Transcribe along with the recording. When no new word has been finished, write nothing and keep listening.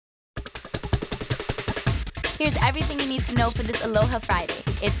Here's everything you need to know for this Aloha Friday.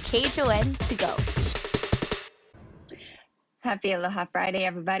 It's KHON to go. Happy Aloha Friday,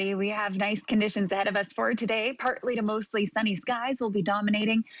 everybody. We have nice conditions ahead of us for today. Partly to mostly sunny skies will be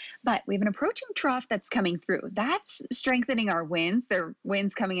dominating, but we have an approaching trough that's coming through. That's strengthening our winds. There are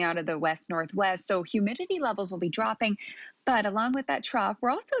winds coming out of the west-northwest, so humidity levels will be dropping. But along with that trough, we're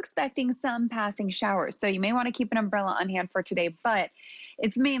also expecting some passing showers. So you may want to keep an umbrella on hand for today, but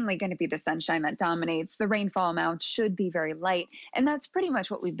it's mainly going to be the sunshine that dominates. The rainfall amounts should be very light, and that's pretty much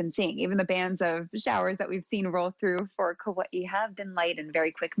what we've been seeing. Even the bands of showers that we've seen roll through for Kauai have been light and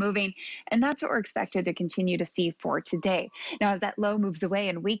very quick moving, and that's what we're expected to continue to see for today. Now, as that low moves away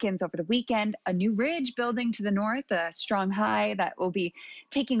and weakens over the weekend, a new ridge building to the north, a strong high that will be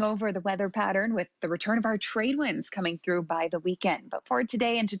taking over the weather pattern with the return of our trade winds coming through by the weekend. But for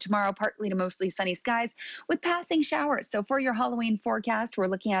today into tomorrow, partly to mostly sunny skies with passing showers. So for your Halloween forecast, we're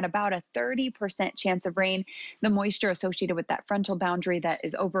looking at about a 30% chance of rain. The moisture associated with that frontal boundary that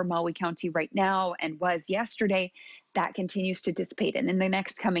is over Maui County right now and was yesterday, that continues to dissipate. And in the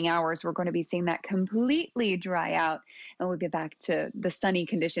next coming hours, we're going to be seeing that completely dry out. And we'll get back to the sunny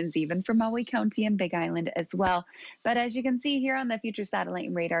conditions, even for Maui County and Big Island as well. But as you can see here on the future satellite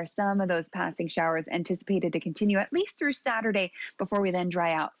and radar, some of those passing showers anticipated to continue at least through Saturday before we then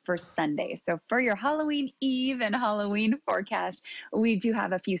dry out for Sunday. So for your Halloween Eve and Halloween forecast, we do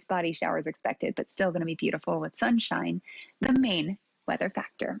have a few spotty showers expected, but still going to be beautiful with sunshine, the main weather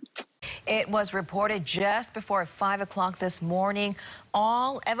factor. It was reported just before 5 o'clock this morning.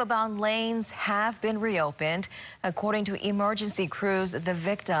 All Ewa-bound lanes have been reopened. According to emergency crews, the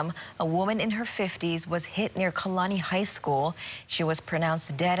victim, a woman in her 50s, was hit near Kalani High School. She was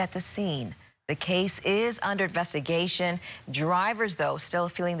pronounced dead at the scene. The case is under investigation. Drivers, though, still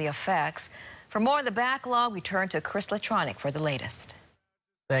feeling the effects. For more on the backlog, we turn to Chris Latronic for the latest.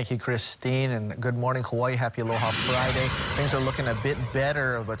 Thank you, Christine, and good morning, Hawaii. Happy Aloha Friday. Things are looking a bit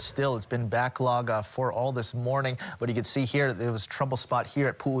better, but still, it's been backlog for all this morning. But you can see here, there was a trouble spot here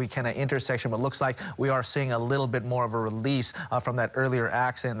at Pu'uhikena intersection, but looks like we are seeing a little bit more of a release from that earlier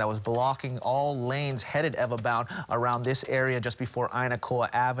accident that was blocking all lanes headed Ewa-bound around this area just before Ainakoa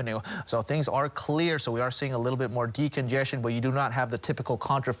Avenue. So things are clear, so we are seeing a little bit more decongestion, but you do not have the typical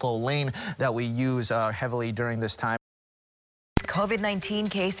contraflow lane that we use heavily during this time.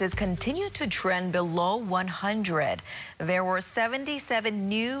 COVID-19 cases continue to trend below 100. There were 77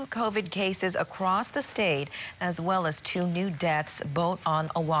 new COVID cases across the state, as well as 2 new deaths, both on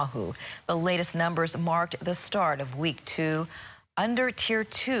Oahu. The latest numbers marked the start of week 2 under Tier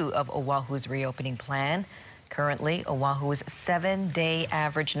 2 of Oahu's reopening plan. Currently, Oahu's 7-day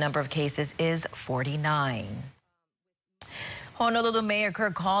average number of cases is 49. Honolulu Mayor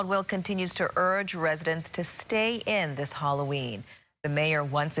Kirk Caldwell continues to urge residents to stay in this Halloween. The mayor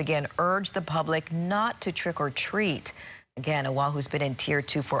once again urged the public not to trick or treat. Again, Oahu's been in Tier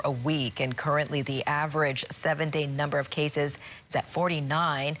 2 for a week, and currently the average 7-day number of cases is at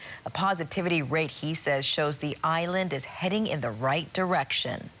 49. A positivity rate, he says, shows the island is heading in the right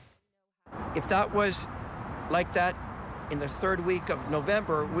direction. If that was like that in the 3rd week of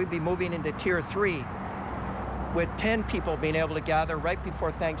November, we'd be moving into Tier 3. With 10 people being able to gather right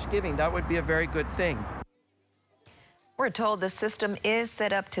before Thanksgiving, that would be a very good thing. We're told the system is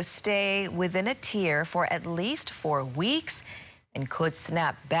set up to stay within a tier for at least 4 weeks and could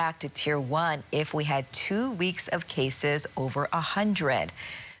snap back to Tier 1 if we had 2 weeks of cases over 100.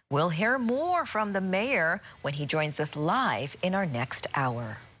 We'll hear more from the mayor when he joins us live in our next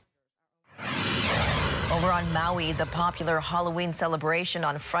hour. Over on Maui, the popular Halloween celebration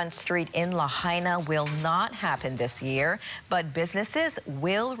on Front Street in Lahaina will not happen this year, but businesses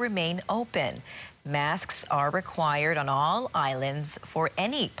will remain open. Masks are required on all islands for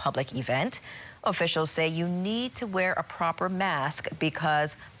any public event. Officials say you need to wear a proper mask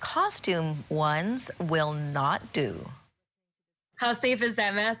because costume ones will not do. How safe is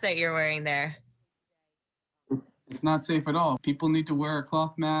that mask that you're wearing there? It's not safe at all. People need to wear a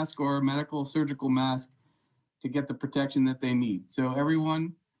cloth mask or a medical surgical mask to get the protection that they need. So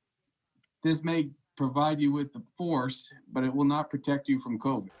everyone, this may provide you with the force, but it will not protect you from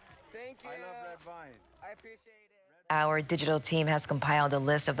COVID. Thank you. I love Red Vine. I appreciate it. Our digital team has compiled a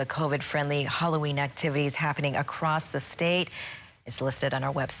list of the COVID-friendly Halloween activities happening across the state. It's listed on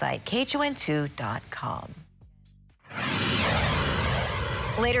our website, khon2.com.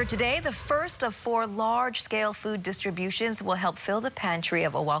 Later today, the first of 4 large-scale food distributions will help fill the pantry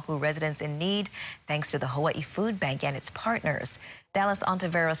of Oahu residents in need, thanks to the Hawaii Food Bank and its partners. Dallas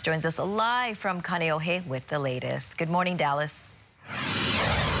Ontiveros joins us live from Kaneohe with the latest. Good morning, Dallas.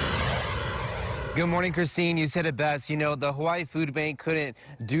 Good morning, Christine. You said it best. You know, the Hawaii Food Bank couldn't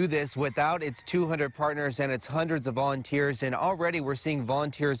do this without its 200 partners and its hundreds of volunteers. And already we're seeing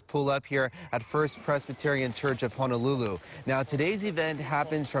volunteers pull up here at First Presbyterian Church of Honolulu. Now, today's event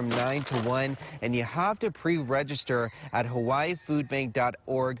happens from 9 to 1, and you have to pre-register at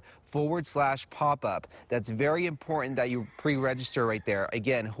hawaiifoodbank.org/pop-up. That's very important that you pre-register right there.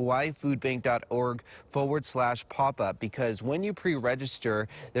 Again, hawaiifoodbank.org/pop-up, because when you pre-register,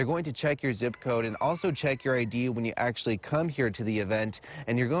 they're going to check your zip code and also check your ID when you actually come here to the event,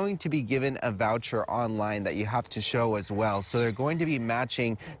 and you're going to be given a voucher online that you have to show as well. So they're going to be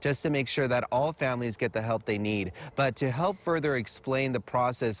matching just to make sure that all families get the help they need. But to help further explain the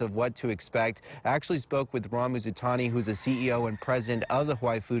process of what to expect, I actually spoke with Ron Mizutani, who's the CEO and president of the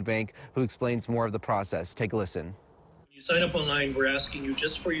Hawaii Food Bank, who explains more of the process. Take a listen. You sign up online, we're asking you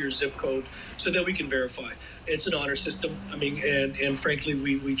just for your zip code so that we can verify. It's an honor system. I mean, and frankly,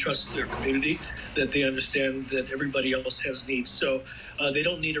 we trust their community, that they understand that everybody else has needs. So they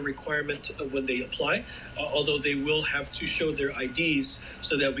don't need a requirement when they apply, although they will have to show their IDs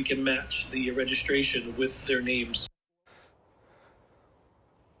so that we can match the registration with their names.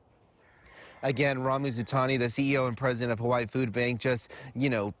 Again, Ron Mizutani, the CEO and president of Hawaii Food Bank, just,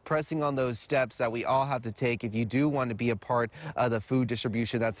 pressing on those steps that we all have to take if you do want to be a part of the food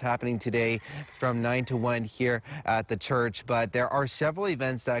distribution that's happening today from 9 to 1 here at the church. But there are several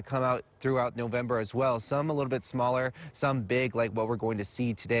events that come out throughout November as well, some a little bit smaller, some big, like what we're going to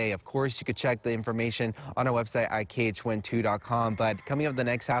see today. Of course, you could check the information on our website at KHON2.com. But coming up the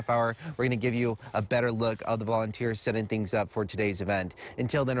next half hour, we're going to give you a better look of the volunteers setting things up for today's event.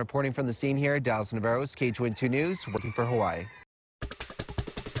 Until then, reporting from the scene here, Dallas Navarro's KHON2 News, working for Hawaii.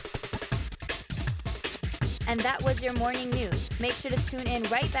 And that was your morning news. Make sure to tune in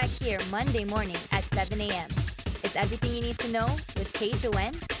right back here Monday morning at 7 a.m. It's everything you need to know with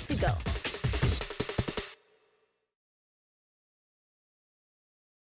KHON to go.